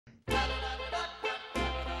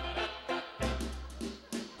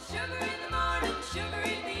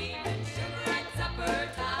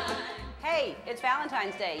It's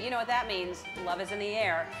Valentine's Day. You know what that means. Love is in the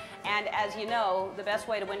air. And as you know, the best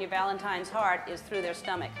way to win your Valentine's heart is through their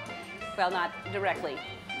stomach. Well, not directly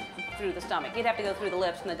through the stomach. You'd have to go through the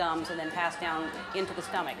lips and the gums and then pass down into the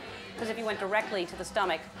stomach. Because if you went directly to the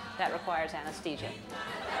stomach, that requires anesthesia.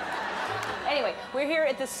 Anyway, we're here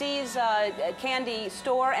at the See's Candy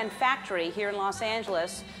Store and Factory here in Los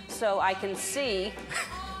Angeles, so I can see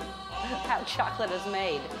how chocolate is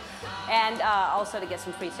made, and also to get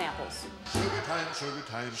some free samples. Sugar time, sugar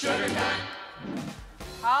time, sugar time.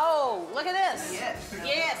 Oh, look at this. Yes.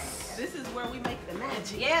 Yes. This is where we make the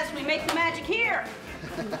magic. Yes, we make the magic here.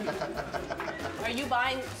 Are you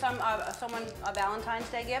buying someone a Valentine's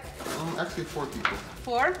Day gift? Actually 4 people.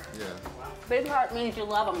 4? Yeah. Big heart means you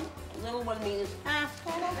love them. Little one means,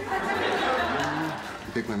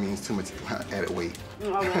 Big one means too much added weight.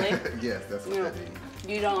 Oh, really? Yes, that's what that means.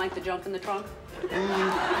 You don't like the junk in the trunk?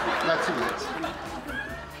 Not too much.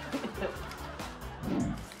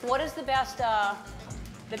 What is the best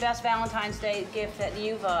Valentine's Day gift that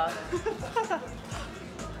you've?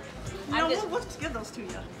 No, we'll just give those to you.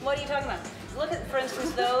 What are you talking about? Look at, for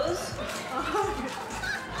instance, those.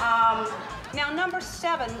 Now, number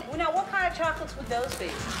 7. Now, what kind of chocolates would those be?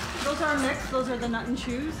 Those are mixed. Those are the nut and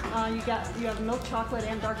chews. You have milk chocolate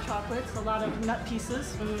and dark chocolates. A lot of nut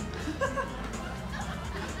pieces.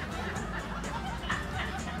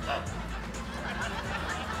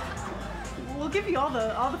 We'll give you all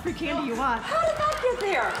the free candy you want. How did that get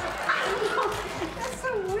there? I don't know. That's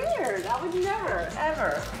so weird. I would never,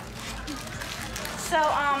 ever. So,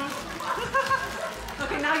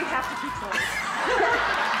 Okay, now you have to keep those.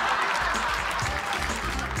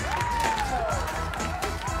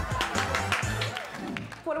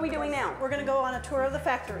 What are we doing now? We're gonna go on a tour of the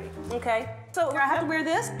factory. Okay. So, I have to wear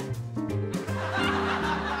this?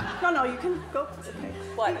 No, you can go. Okay.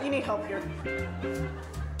 What? You need help here.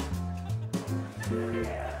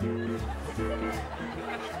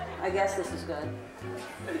 I guess this is good.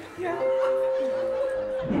 Yeah.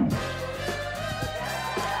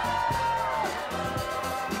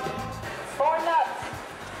 4 nuts.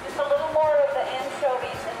 Just a little more of the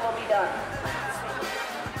anchovies and we'll be done.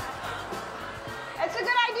 It's a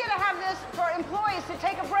good idea to have this for employees to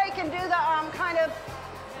take a break and do the kind of...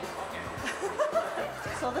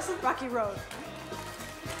 So this is Rocky Road.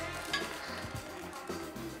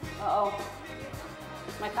 Uh-oh.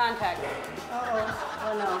 My contact. Uh-oh.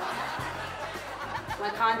 Oh, no.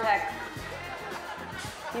 My contact.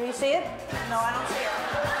 Can you see it? No, I don't see it.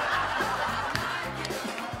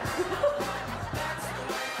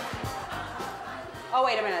 Oh,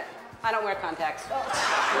 wait a minute. I don't wear contacts. Oh.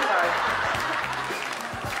 I'm sorry.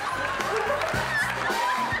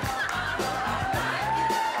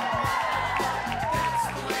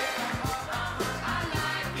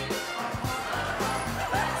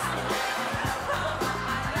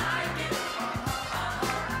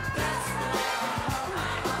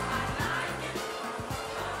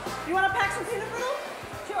 You want to pack some peanut brittle?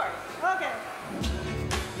 Sure. Okay.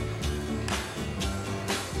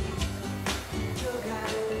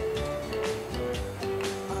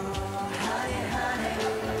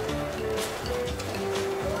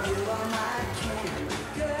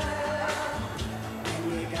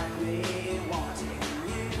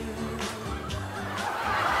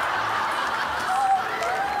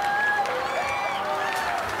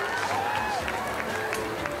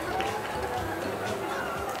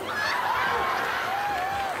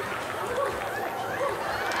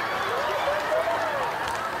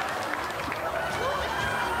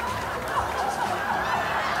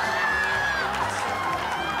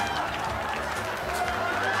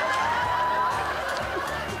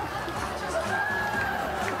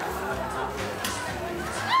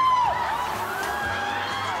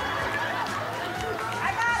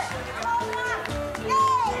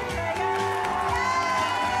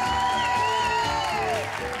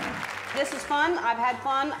 This is fun. I've had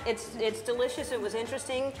fun. It's delicious. It was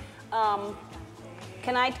interesting.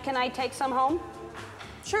 Can I take some home?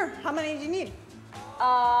 Sure. How many do you need?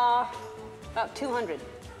 About 200.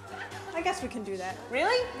 I guess we can do that.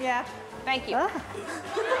 Really? Yeah. Thank you. Ah.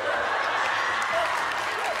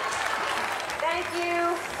 Thank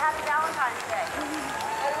you. Happy Valentine's Day.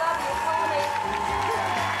 I love you. Call me.